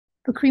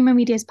For Creamer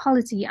Media's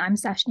Polity, I'm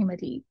Sashni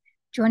Madli.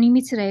 Joining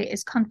me today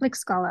is conflict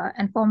scholar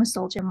and former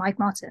soldier Mike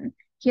Martin,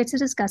 here to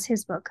discuss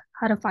his book,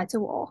 How to Fight a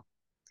War.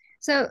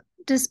 So,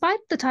 despite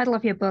the title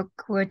of your book,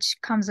 which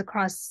comes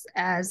across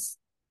as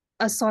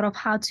a sort of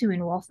how to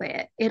in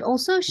warfare, it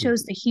also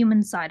shows the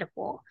human side of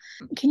war.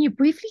 Can you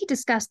briefly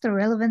discuss the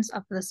relevance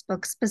of this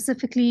book,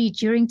 specifically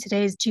during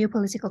today's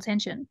geopolitical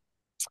tension?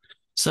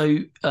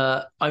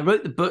 I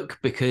wrote the book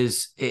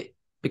because it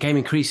became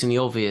increasingly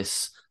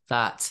obvious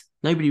that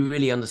nobody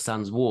really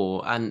understands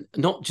war, and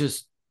not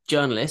just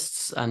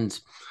journalists. And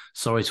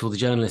sorry to all the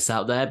journalists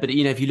out there, but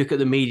if you look at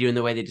the media and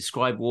the way they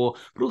describe war,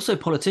 but also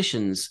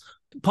politicians,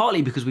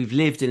 partly because we've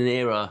lived in an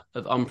era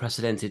of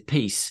unprecedented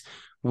peace,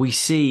 we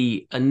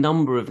see a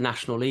number of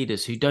national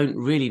leaders who don't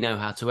really know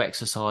how to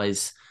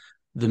exercise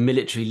the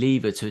military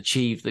lever to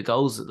achieve the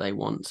goals that they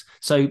want.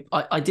 So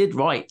I did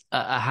write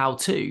a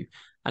how-to,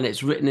 and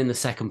it's written in the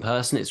second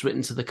person. It's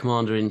written to the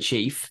commander in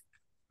chief.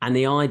 And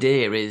the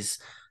idea is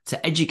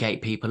to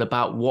educate people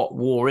about what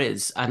war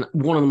is. And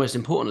one of the most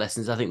important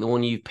lessons, I think the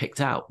one you've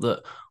picked out,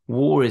 that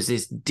war is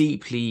this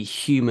deeply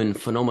human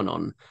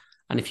phenomenon.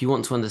 And if you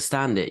want to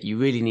understand it, you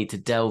really need to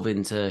delve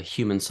into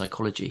human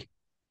psychology.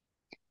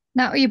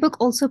 Now, your book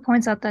also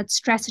points out that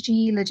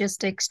strategy,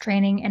 logistics,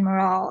 training, and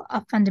morale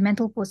are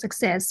fundamental for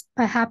success,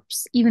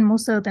 perhaps even more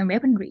so than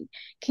weaponry.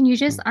 Can you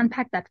just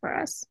unpack that for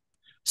us?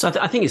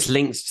 I think it's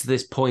linked to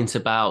this point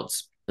about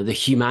the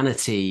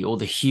humanity or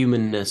the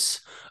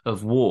humanness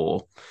of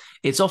war.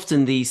 It's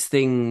often these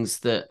things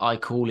that I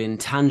call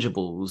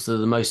intangibles that are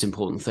the most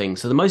important thing.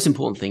 So the most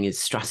important thing is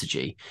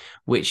strategy,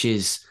 which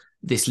is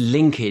this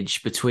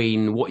linkage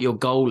between what your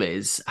goal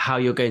is, how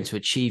you're going to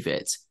achieve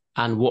it,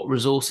 and what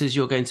resources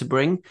you're going to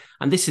bring.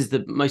 And this is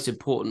the most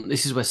important.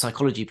 This is where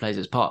psychology plays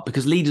its part,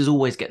 because leaders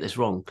always get this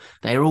wrong.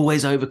 They're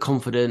always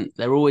overconfident.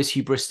 They're always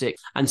hubristic.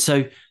 And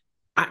so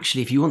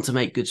actually, if you want to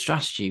make good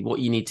strategy, what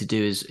you need to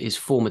do is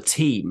form a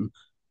team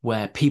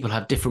where people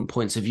have different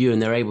points of view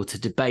and they're able to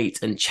debate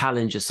and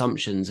challenge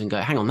assumptions and go,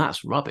 hang on,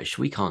 that's rubbish.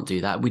 We can't do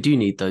that. We do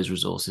need those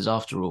resources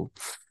after all.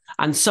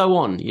 And so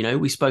on.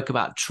 We spoke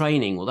about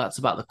training. Well, that's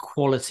about the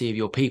quality of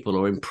your people,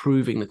 or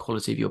improving the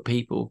quality of your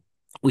people.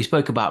 We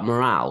spoke about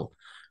morale,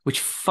 which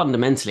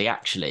fundamentally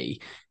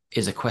actually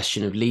is a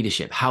question of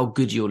leadership, how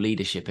good your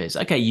leadership is.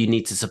 Okay, you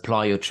need to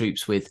supply your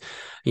troops with,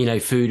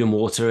 food and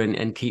water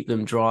and keep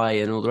them dry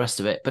and all the rest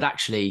of it. But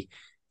actually,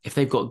 if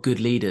they've got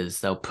good leaders,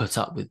 they'll put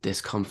up with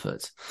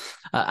discomfort.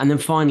 And then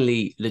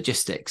finally,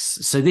 logistics.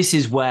 So this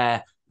is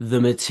where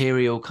the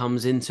material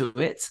comes into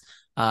it,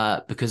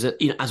 because,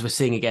 as we're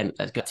seeing again,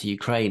 let's go to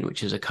Ukraine,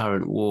 which is a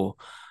current war.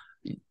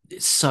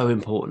 It's so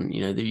important.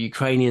 The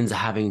Ukrainians are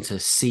having to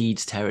cede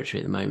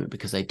territory at the moment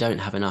because they don't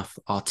have enough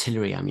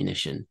artillery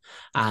ammunition.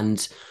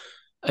 And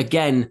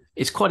again,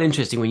 it's quite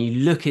interesting when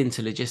you look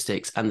into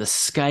logistics and the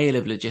scale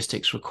of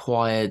logistics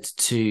required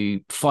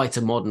to fight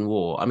a modern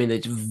war. I mean,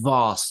 it's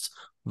vast,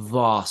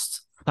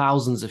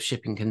 thousands of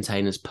shipping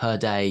containers per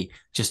day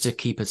just to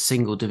keep a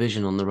single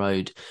division on the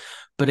road.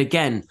 But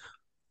again,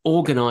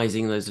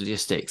 organizing those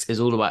logistics is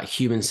all about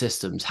human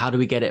systems. How do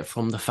we get it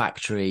from the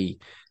factory?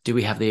 Do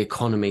we have the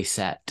economy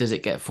set? Does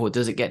it get forward?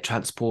 Does it get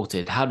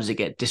transported? How does it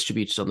get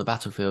distributed on the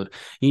battlefield?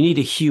 You need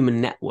a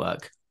human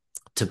network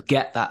to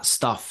get that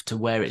stuff to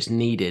where it's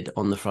needed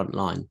on the front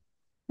line.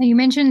 Now, you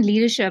mentioned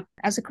leadership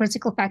as a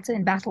critical factor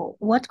in battle.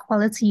 What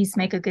qualities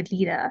make a good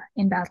leader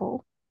in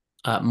battle?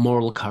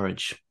 Moral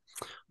courage.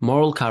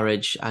 Moral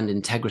courage and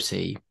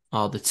integrity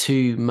are the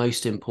two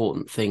most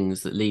important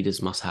things that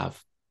leaders must have.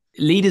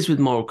 Leaders with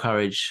moral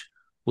courage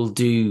will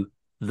do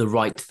the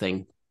right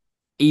thing,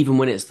 even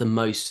when it's the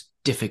most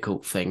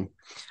difficult thing,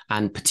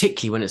 and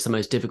particularly when it's the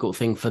most difficult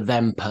thing for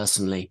them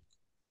personally.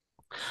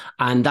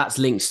 And that's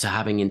linked to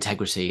having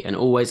integrity and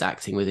always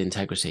acting with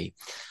integrity.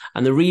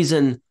 And the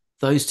reason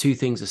those two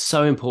things are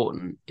so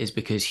important is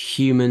because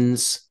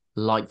humans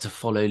like to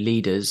follow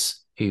leaders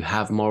who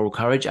have moral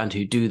courage and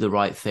who do the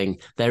right thing.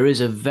 There is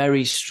a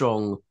very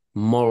strong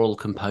moral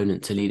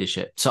component to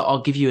leadership. So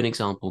I'll give you an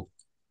example.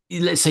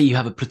 Let's say you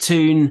have a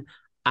platoon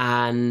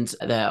and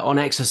they're on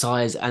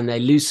exercise and they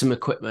lose some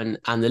equipment,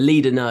 and the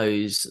leader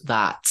knows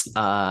that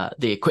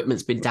the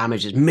equipment's been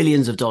damaged. It's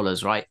millions of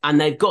dollars, right? And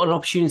they've got an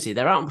opportunity.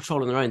 They're out on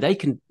patrol on their own. They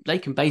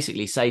can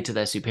basically say to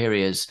their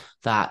superiors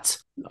that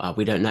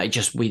we don't know. It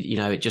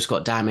just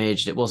got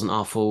damaged. It wasn't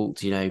our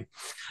fault,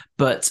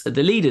 But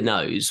the leader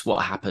knows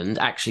what happened.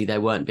 Actually, they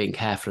weren't being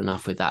careful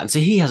enough with that. And so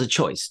he has a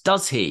choice.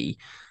 Does he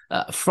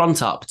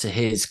front up to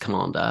his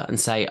commander and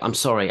say, I'm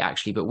sorry,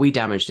 actually, but we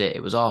damaged it.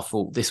 It was our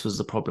fault. This was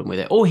the problem with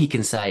it. Or he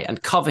can say, and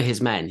cover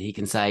his men, he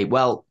can say,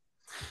 well,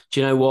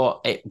 do you know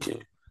what?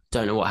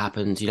 Don't know what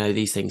happened.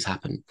 These things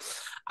happen.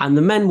 And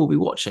the men will be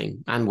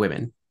watching, and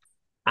women.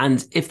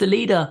 And if the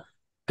leader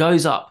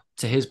goes up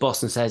to his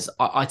boss and says,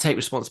 I take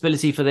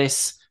responsibility for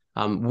this.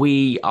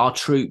 Our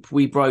troop,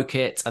 we broke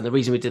it. And the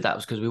reason we did that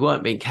was because we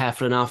weren't being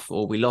careful enough,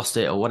 or we lost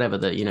it, or whatever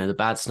the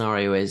bad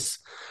scenario is.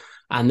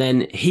 And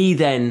then he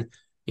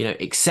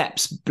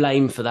accepts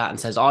blame for that and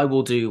says, I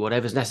will do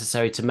whatever's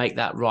necessary to make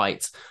that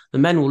right. The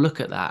men will look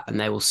at that and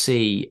they will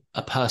see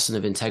a person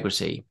of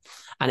integrity.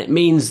 And it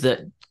means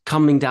that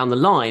coming down the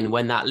line,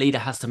 when that leader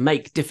has to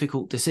make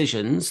difficult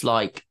decisions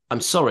like,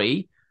 I'm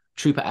sorry,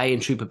 Trooper A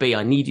and Trooper B,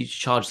 I need you to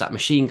charge that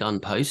machine gun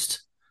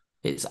post.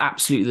 It's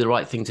absolutely the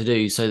right thing to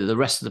do so that the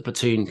rest of the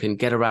platoon can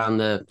get around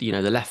the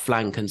left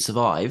flank and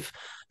survive.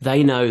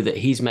 They know that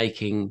he's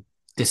making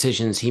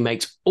decisions. He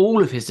makes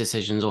all of his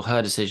decisions or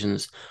her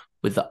decisions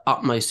with the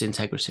utmost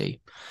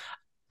integrity.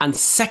 And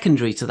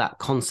secondary to that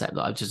concept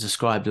that I've just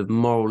described of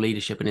moral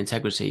leadership and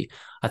integrity,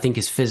 I think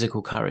is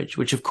physical courage,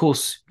 which of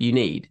course you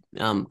need.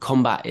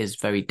 Combat is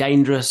very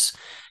dangerous.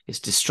 It's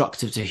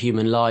destructive to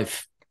human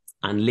life.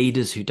 And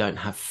leaders who don't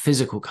have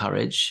physical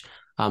courage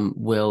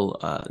will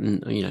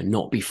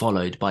not be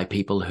followed by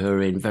people who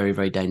are in very,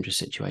 very dangerous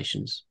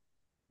situations.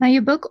 Now,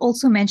 your book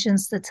also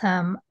mentions the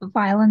term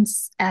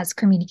violence as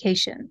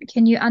communication.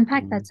 Can you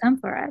unpack that term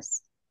for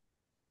us?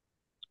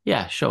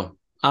 Yeah, sure.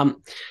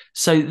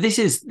 So this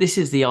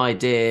is the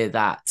idea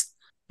that,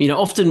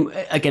 often,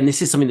 again,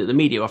 this is something that the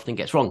media often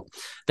gets wrong.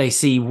 They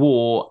see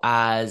war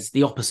as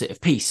the opposite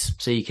of peace.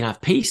 So you can have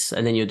peace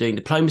and then you're doing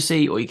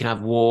diplomacy, or you can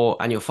have war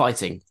and you're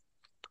fighting.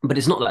 But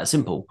it's not that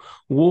simple.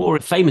 War,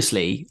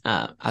 famously,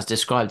 as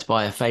described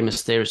by a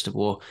famous theorist of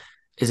war,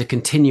 is a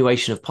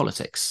continuation of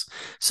politics.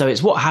 So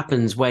it's what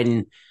happens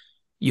when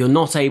you're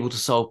not able to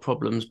solve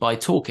problems by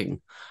talking.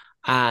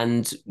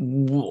 And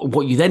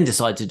what you then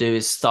decide to do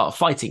is start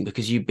fighting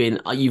because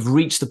you've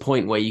reached the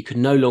point where you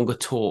can no longer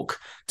talk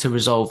to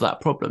resolve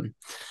that problem.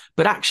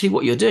 But actually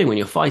what you're doing when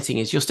you're fighting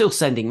is you're still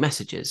sending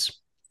messages.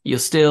 You're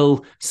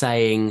still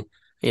saying,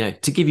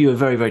 to give you a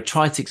very, very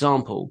trite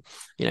example,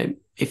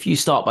 if you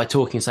start by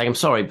talking and saying, I'm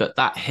sorry, but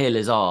that hill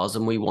is ours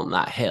and we want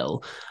that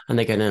hill. And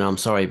they go, no, I'm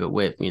sorry, but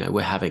we're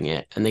having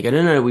it. And they go,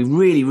 no, we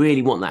really,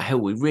 really want that hill.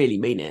 We really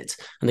mean it.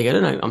 And they go,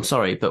 no, I'm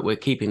sorry, but we're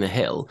keeping the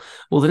hill.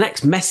 Well, the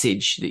next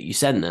message that you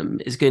send them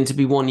is going to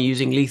be one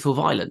using lethal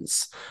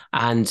violence.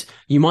 And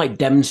you might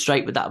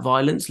demonstrate with that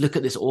violence, look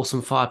at this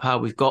awesome firepower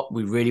we've got.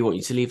 We really want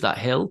you to leave that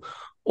hill.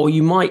 Or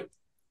you might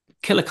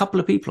kill a couple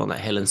of people on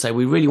that hill and say,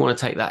 we really want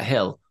to take that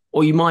hill.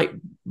 Or you might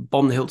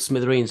bomb the hill to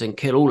smithereens and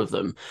kill all of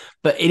them.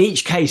 But in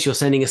each case, you're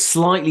sending a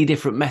slightly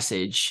different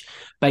message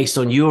based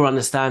on your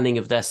understanding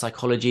of their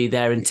psychology,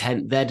 their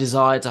intent, their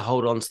desire to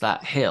hold on to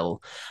that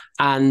hill.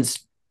 And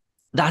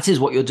that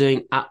is what you're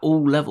doing at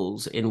all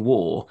levels in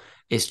war,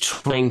 is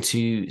trying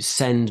to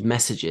send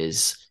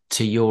messages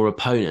to your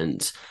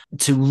opponent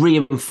to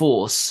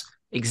reinforce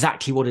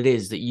exactly what it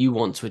is that you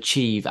want to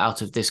achieve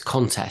out of this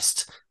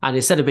contest. And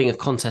instead of being a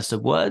contest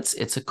of words,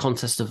 it's a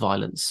contest of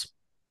violence.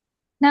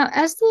 Now,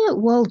 as the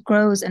world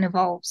grows and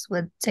evolves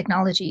with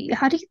technology,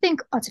 how do you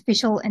think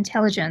artificial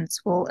intelligence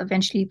will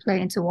eventually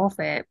play into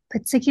warfare,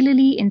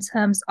 particularly in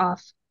terms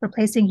of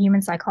replacing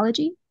human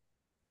psychology?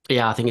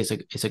 Yeah, I think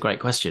it's a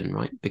great question,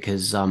 right?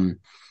 Because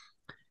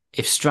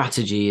if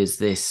strategy is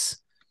this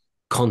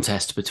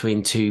contest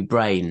between two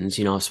brains,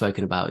 I've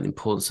spoken about the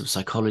importance of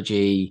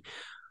psychology.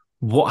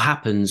 What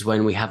happens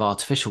when we have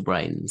artificial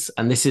brains?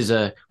 And this is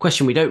a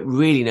question we don't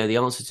really know the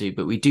answer to,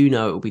 but we do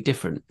know it will be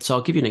different. So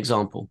I'll give you an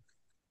example.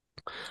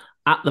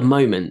 At the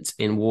moment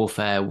in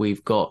warfare,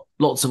 we've got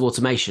lots of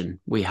automation.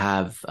 We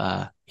have,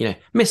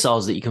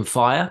 missiles that you can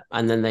fire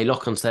and then they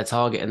lock onto their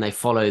target and they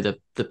follow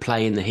the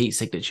plane, the heat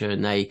signature,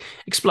 and they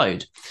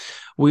explode.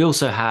 We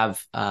also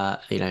have,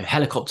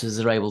 helicopters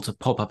that are able to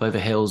pop up over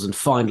hills and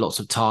find lots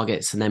of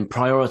targets and then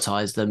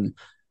prioritize them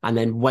and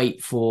then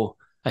wait for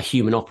a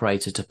human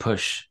operator to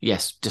push,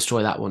 yes,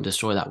 destroy that one,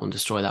 destroy that one,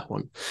 destroy that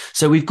one.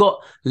 So we've got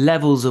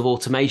levels of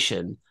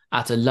automation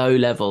at a low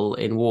level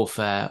in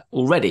warfare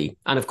already.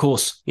 And of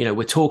course,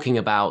 we're talking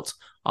about,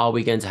 are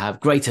we going to have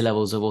greater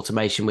levels of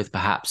automation with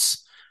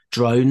perhaps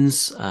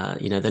drones?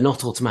 They're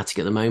not automatic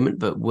at the moment,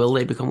 but will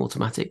they become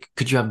automatic?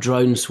 Could you have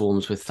drone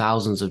swarms with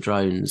thousands of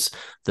drones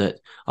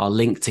that are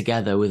linked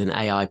together with an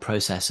AI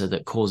processor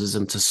that causes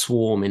them to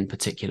swarm in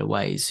particular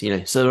ways?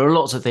 So there are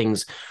lots of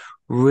things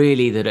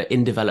really that are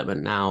in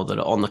development now, that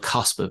are on the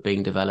cusp of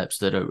being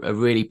developed, that are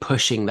really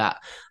pushing that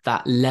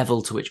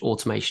level to which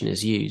automation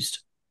is used.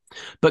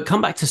 But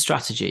come back to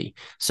strategy.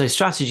 So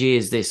strategy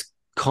is this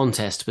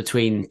contest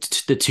between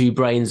the two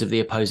brains of the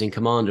opposing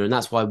commander. And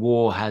that's why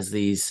war has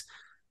these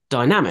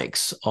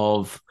dynamics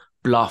of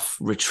bluff,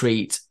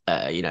 retreat,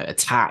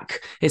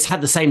 attack. It's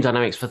had the same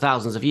dynamics for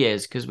thousands of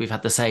years because we've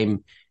had the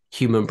same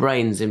human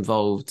brains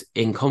involved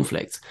in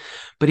conflict.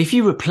 But if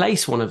you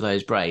replace one of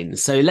those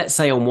brains, so let's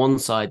say on one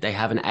side they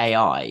have an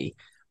AI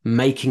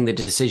making the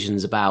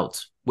decisions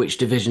about which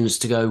divisions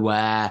to go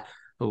where,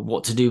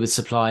 what to do with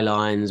supply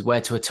lines,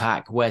 where to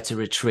attack, where to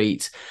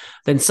retreat,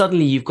 then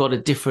suddenly you've got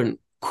a different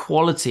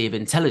quality of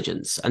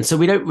intelligence. And so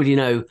we don't really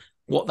know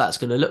what that's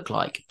going to look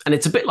like. And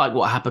it's a bit like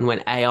what happened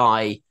when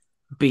AI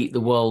beat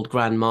the world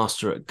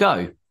grandmaster at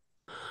Go.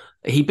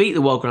 He beat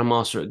the world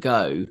grandmaster at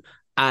Go,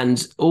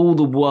 and all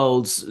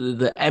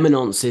the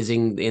eminences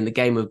in the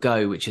game of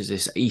Go, which is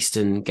this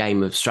Eastern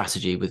game of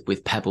strategy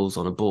with pebbles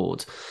on a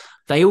board,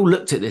 they all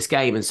looked at this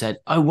game and said,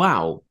 oh,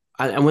 wow.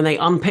 And when they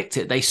unpicked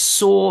it, they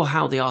saw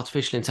how the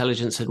artificial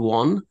intelligence had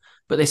won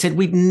But they said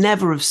we'd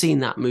never have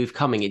seen that move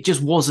coming. It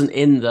just wasn't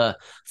in the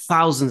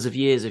thousands of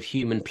years of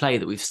human play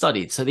that we've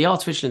studied. So the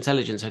artificial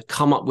intelligence had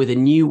come up with a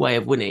new way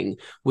of winning,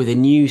 with a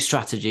new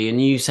strategy, a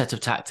new set of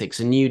tactics,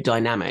 a new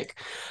dynamic.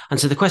 And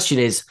so the question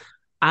is,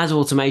 as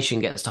automation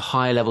gets to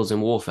higher levels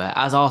in warfare,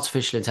 as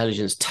artificial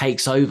intelligence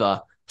takes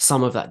over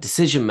some of that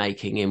decision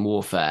making in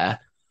warfare,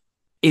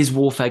 is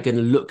warfare going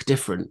to look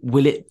different?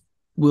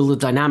 Will the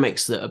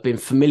dynamics that have been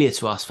familiar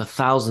to us for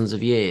thousands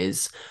of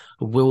years,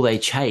 will they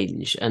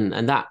change? And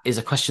that is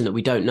a question that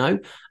we don't know.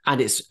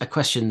 And it's a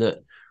question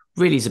that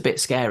really is a bit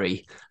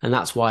scary. And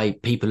that's why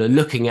people are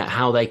looking at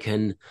how they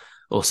can,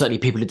 or certainly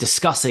people are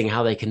discussing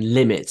how they can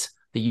limit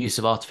the use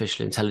of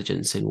artificial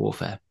intelligence in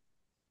warfare.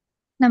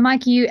 Now,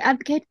 Mike, you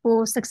advocate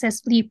for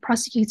successfully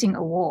prosecuting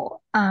a war,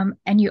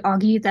 and you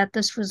argue that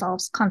this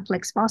resolves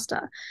conflicts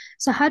faster.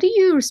 So how do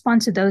you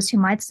respond to those who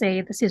might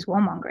say this is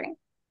warmongering?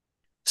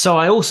 So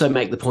I also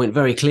make the point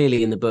very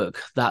clearly in the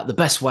book that the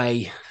best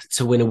way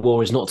to win a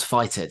war is not to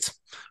fight it,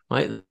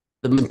 right?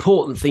 The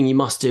important thing you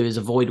must do is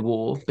avoid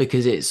war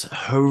because it's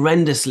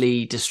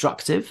horrendously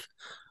destructive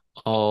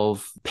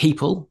of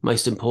people,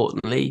 most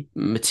importantly,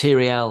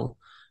 materiel,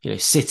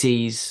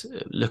 cities.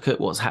 Look at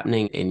what's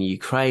happening in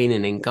Ukraine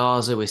and in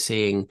Gaza. We're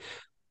seeing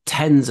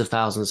tens of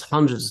thousands,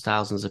 hundreds of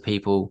thousands of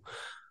people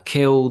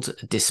killed,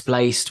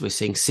 displaced. We're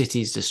seeing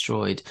cities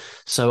destroyed.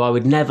 So I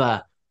would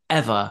never,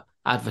 ever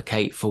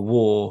advocate for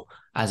war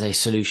as a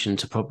solution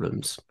to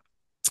problems.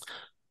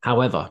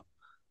 However,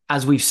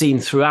 as we've seen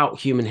throughout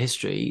human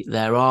history,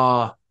 there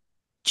are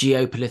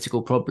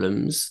geopolitical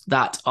problems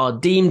that are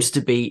deemed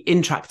to be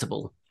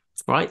intractable,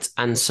 right?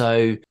 And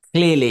so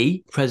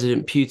clearly,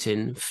 President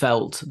Putin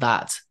felt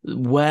that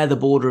where the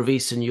border of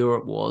Eastern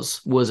Europe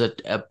was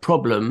a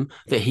problem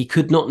that he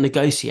could not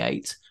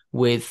negotiate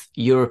with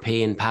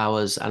European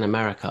powers and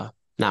America.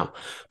 Now,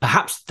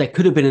 perhaps there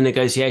could have been a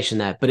negotiation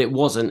there, but it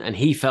wasn't, and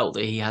he felt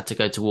that he had to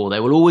go to war.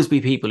 There will always be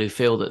people who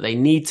feel that they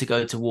need to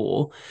go to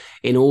war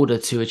in order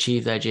to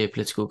achieve their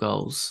geopolitical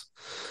goals.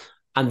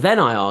 And then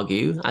I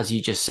argue, as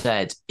you just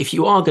said, if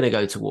you are going to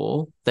go to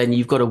war, then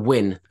you've got to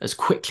win as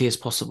quickly as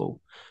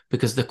possible,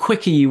 because the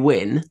quicker you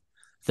win,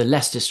 the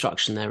less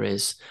destruction there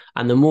is,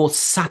 and the more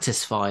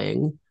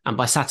satisfying, and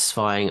by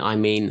satisfying, I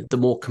mean the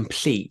more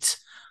complete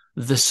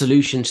the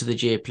solution to the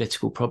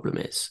geopolitical problem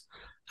is.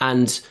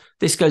 And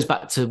this goes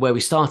back to where we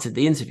started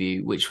the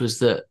interview, which was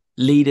that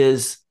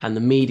leaders and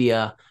the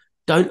media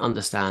don't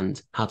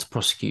understand how to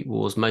prosecute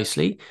wars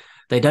mostly.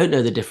 They don't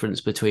know the difference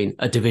between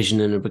a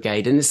division and a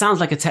brigade. And it sounds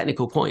like a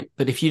technical point,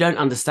 but if you don't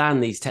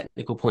understand these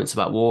technical points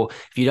about war,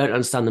 if you don't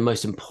understand the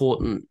most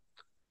important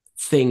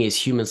thing is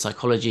human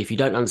psychology, if you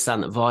don't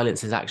understand that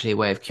violence is actually a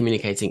way of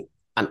communicating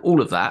and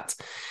all of that,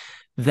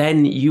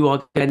 then you are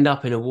going to end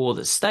up in a war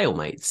that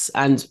stalemates.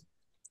 And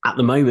at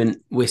the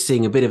moment, we're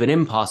seeing a bit of an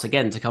impasse.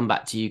 Again, to come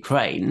back to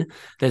Ukraine,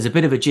 there's a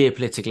bit of a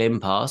geopolitical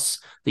impasse.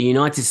 The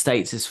United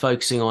States is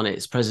focusing on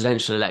its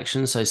presidential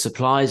election, so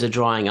supplies are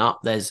drying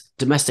up. There's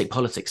domestic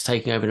politics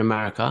taking over in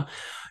America.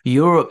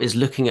 Europe is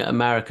looking at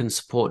American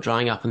support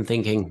drying up and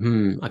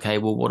thinking, okay,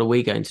 well, what are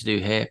we going to do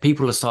here?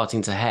 People are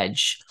starting to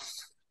hedge.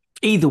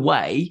 Either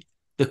way,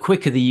 the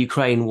quicker the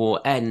Ukraine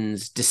war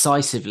ends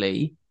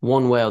decisively,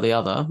 one way or the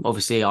other,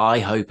 obviously, I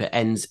hope it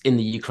ends in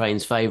the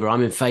Ukraine's favor.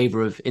 I'm in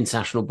favor of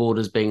international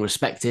borders being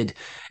respected,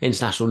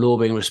 international law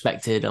being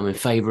respected. I'm in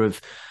favor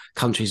of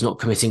countries not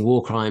committing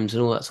war crimes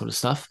and all that sort of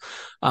stuff.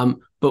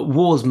 But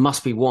wars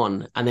must be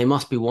won, and they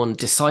must be won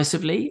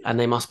decisively, and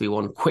they must be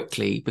won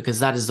quickly, because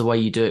that is the way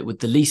you do it with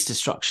the least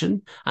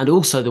destruction, and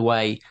also the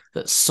way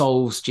that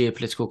solves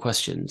geopolitical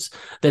questions.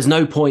 There's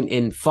no point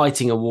in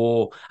fighting a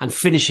war and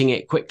finishing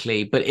it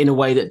quickly, but in a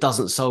way that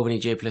doesn't solve any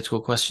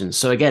geopolitical questions.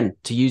 So again,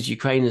 to use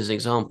Ukraine as an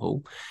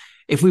example,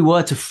 if we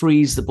were to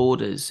freeze the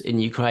borders in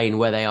Ukraine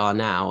where they are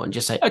now and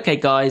just say, okay,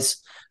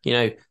 guys,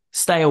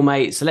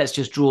 stalemate, so let's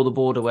just draw the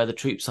border where the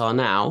troops are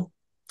now,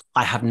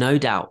 I have no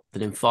doubt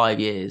that in 5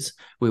 years,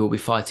 we will be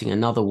fighting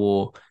another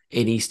war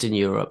in Eastern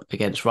Europe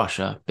against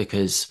Russia,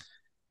 because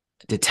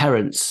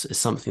deterrence is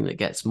something that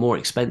gets more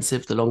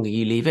expensive the longer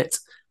you leave it.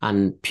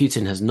 And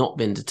Putin has not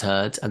been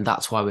deterred. And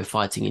that's why we're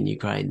fighting in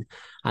Ukraine.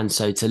 And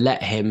so to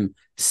let him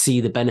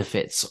see the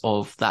benefits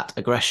of that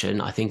aggression,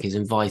 I think, is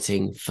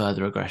inviting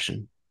further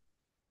aggression.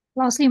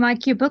 Lastly,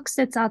 Mike, your book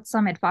sets out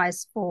some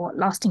advice for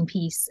lasting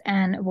peace,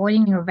 and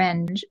avoiding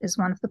revenge is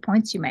one of the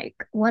points you make.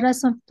 What are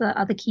some of the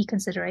other key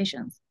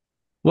considerations?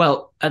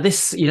 Well,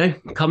 this,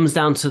 comes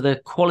down to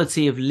the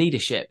quality of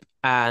leadership.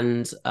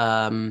 And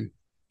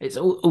it's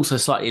also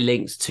slightly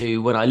linked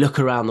to when I look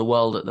around the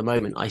world at the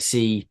moment, I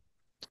see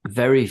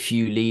very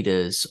few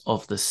leaders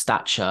of the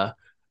stature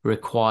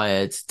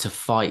required to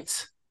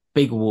fight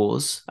big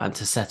wars and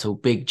to settle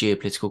big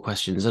geopolitical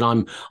questions.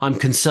 And I'm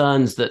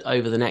concerned that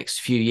over the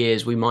next few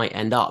years, we might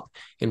end up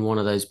in one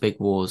of those big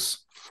wars.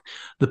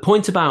 The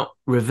point about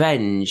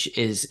revenge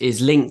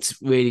is linked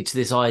really to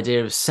this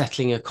idea of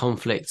settling a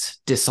conflict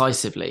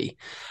decisively.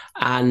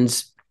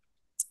 And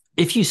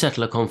if you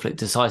settle a conflict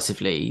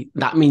decisively,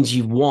 that means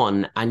you've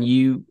won and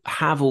you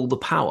have all the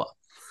power.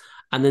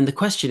 And then the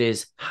question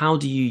is, how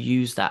do you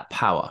use that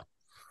power?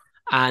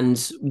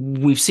 And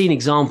we've seen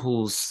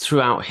examples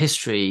throughout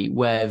history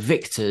where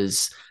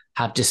victors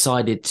have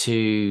decided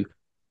to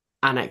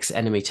annex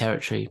enemy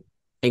territory,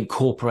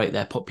 incorporate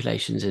their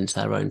populations into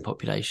their own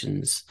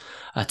populations,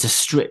 to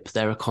strip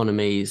their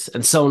economies,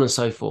 and so on and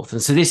so forth.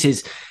 And so this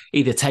is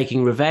either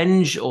taking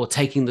revenge or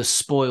taking the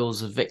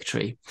spoils of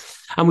victory.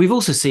 And we've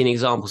also seen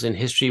examples in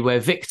history where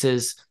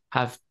victors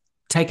have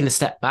taken a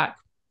step back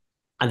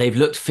and they've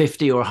looked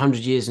 50 or 100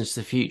 years into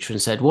the future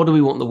and said, what do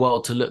we want the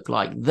world to look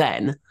like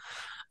then?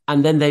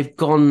 And then they've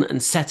gone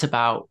and set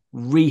about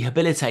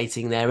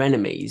rehabilitating their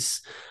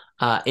enemies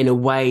in a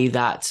way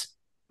that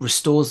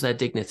restores their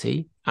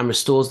dignity and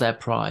restores their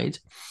pride.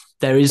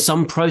 There is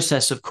some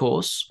process, of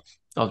course,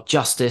 of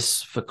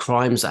justice for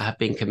crimes that have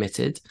been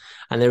committed.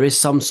 And there is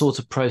some sort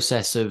of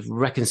process of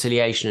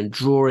reconciliation and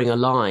drawing a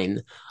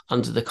line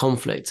under the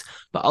conflict.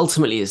 But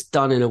ultimately, it's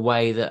done in a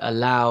way that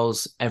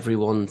allows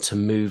everyone to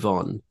move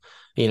on.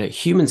 You know,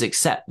 humans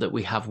accept that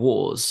we have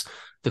wars.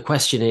 The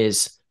question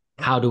is,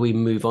 how do we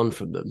move on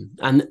from them?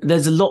 And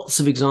there's lots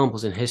of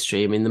examples in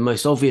history. I mean, the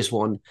most obvious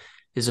one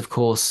is, of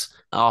course,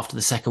 after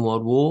the Second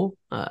World War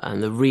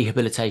and the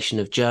rehabilitation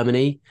of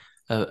Germany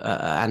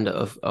and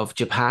of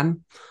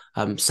Japan.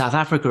 South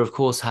Africa, of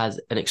course, had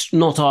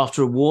not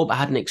after a war, but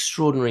had an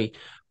extraordinary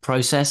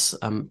process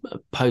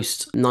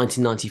post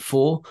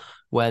 1994,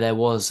 where there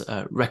was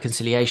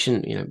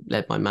reconciliation, you know,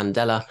 led by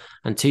Mandela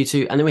and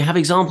Tutu. And then we have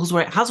examples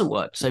where it hasn't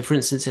worked. So, for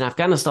instance, in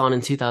Afghanistan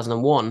in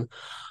 2001,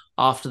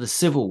 after the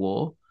Civil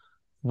War,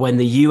 when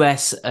the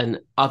US and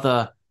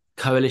other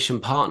coalition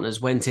partners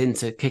went in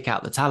to kick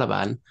out the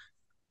Taliban,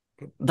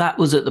 that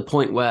was at the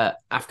point where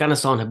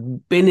Afghanistan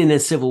had been in a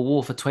civil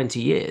war for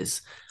 20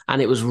 years,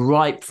 and it was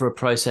ripe for a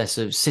process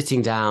of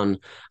sitting down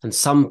and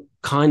some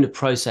kind of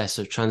process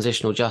of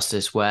transitional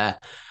justice where,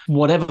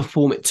 whatever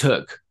form it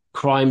took,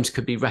 crimes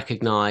could be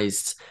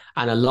recognized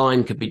and a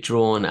line could be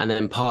drawn and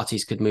then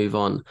parties could move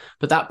on.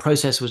 But that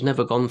process was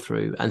never gone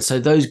through. And so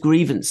those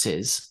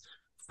grievances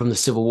from the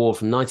Civil War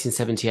from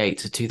 1978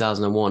 to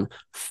 2001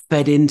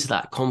 fed into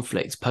that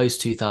conflict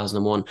post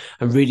 2001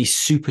 and really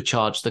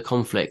supercharged the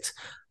conflict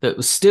that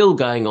was still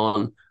going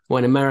on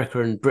when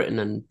America and Britain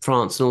and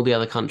France and all the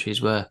other countries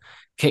were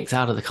kicked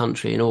out of the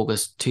country in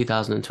August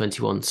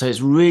 2021. So it's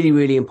really,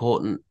 really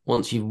important,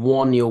 once you've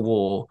won your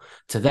war,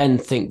 to then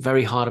think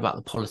very hard about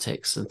the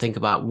politics and think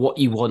about what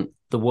you want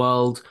the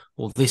world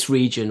or this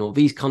region or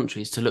these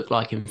countries to look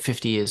like in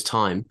 50 years'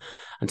 time,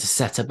 and to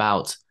set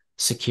about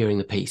securing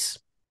the peace.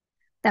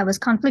 That was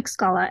conflict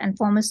scholar and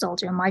former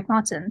soldier Mike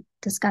Martin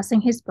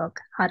discussing his book,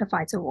 How to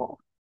Fight a War.